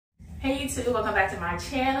Hey YouTube, welcome back to my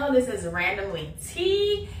channel. This is Randomly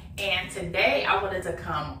T, and today I wanted to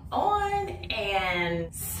come on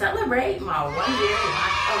and celebrate my 1 year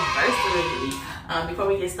Locaversary. Before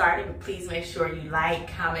we get started, please make sure you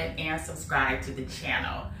like, comment, and subscribe to the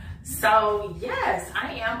channel. So yes,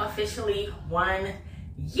 I am officially 1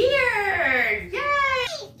 year. Yay!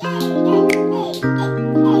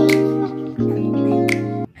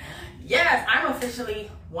 Yes, I'm officially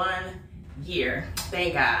 1 year.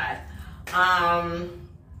 Thank God. I'm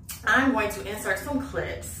going to insert some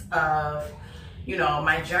clips of,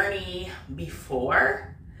 my journey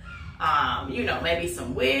before, maybe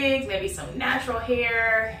some wigs, maybe some natural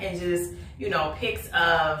hair, and just, pics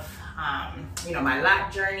of, my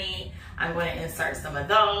lock journey. I'm going to insert some of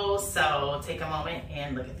those. So take a moment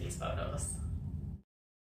and look at these photos.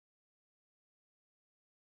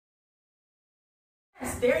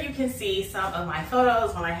 Yes, there you can see some of my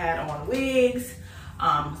photos when I had on wigs,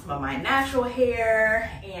 some of my natural hair,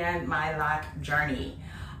 and my lock journey.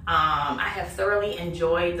 I have thoroughly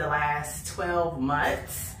enjoyed the last 12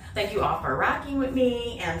 months. Thank you all for rocking with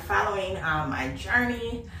me and following my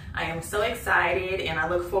journey. I am so excited, and I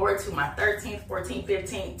look forward to my 13th, 14th,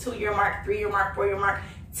 15th, 2-year mark, 3-year mark, 4-year mark,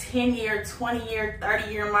 10-year, 20-year,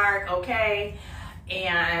 30-year mark, okay?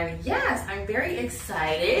 And yes, I'm very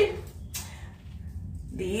excited.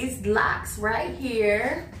 These locks right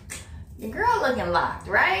here. Your girl looking locked,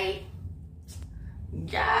 right?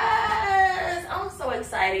 Yes, I'm so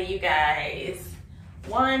excited, you guys.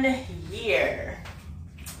 1 year.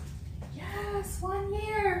 Yes, 1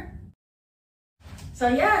 year. So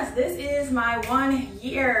yes, this is my 1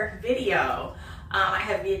 year video. I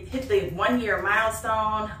have hit the 1 year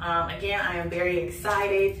milestone. Again, I am very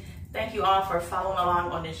excited. Thank you all for following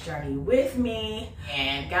along on this journey with me.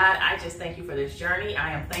 And God, I just thank you for this journey.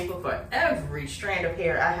 I am thankful for every strand of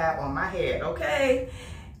hair I have on my head, okay?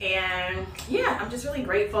 And yeah, I'm just really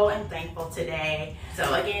grateful and thankful today.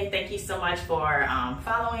 So again, thank you so much for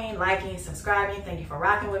following, liking, subscribing. Thank you for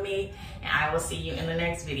rocking with me. And I will see you in the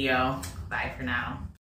next video. Bye for now.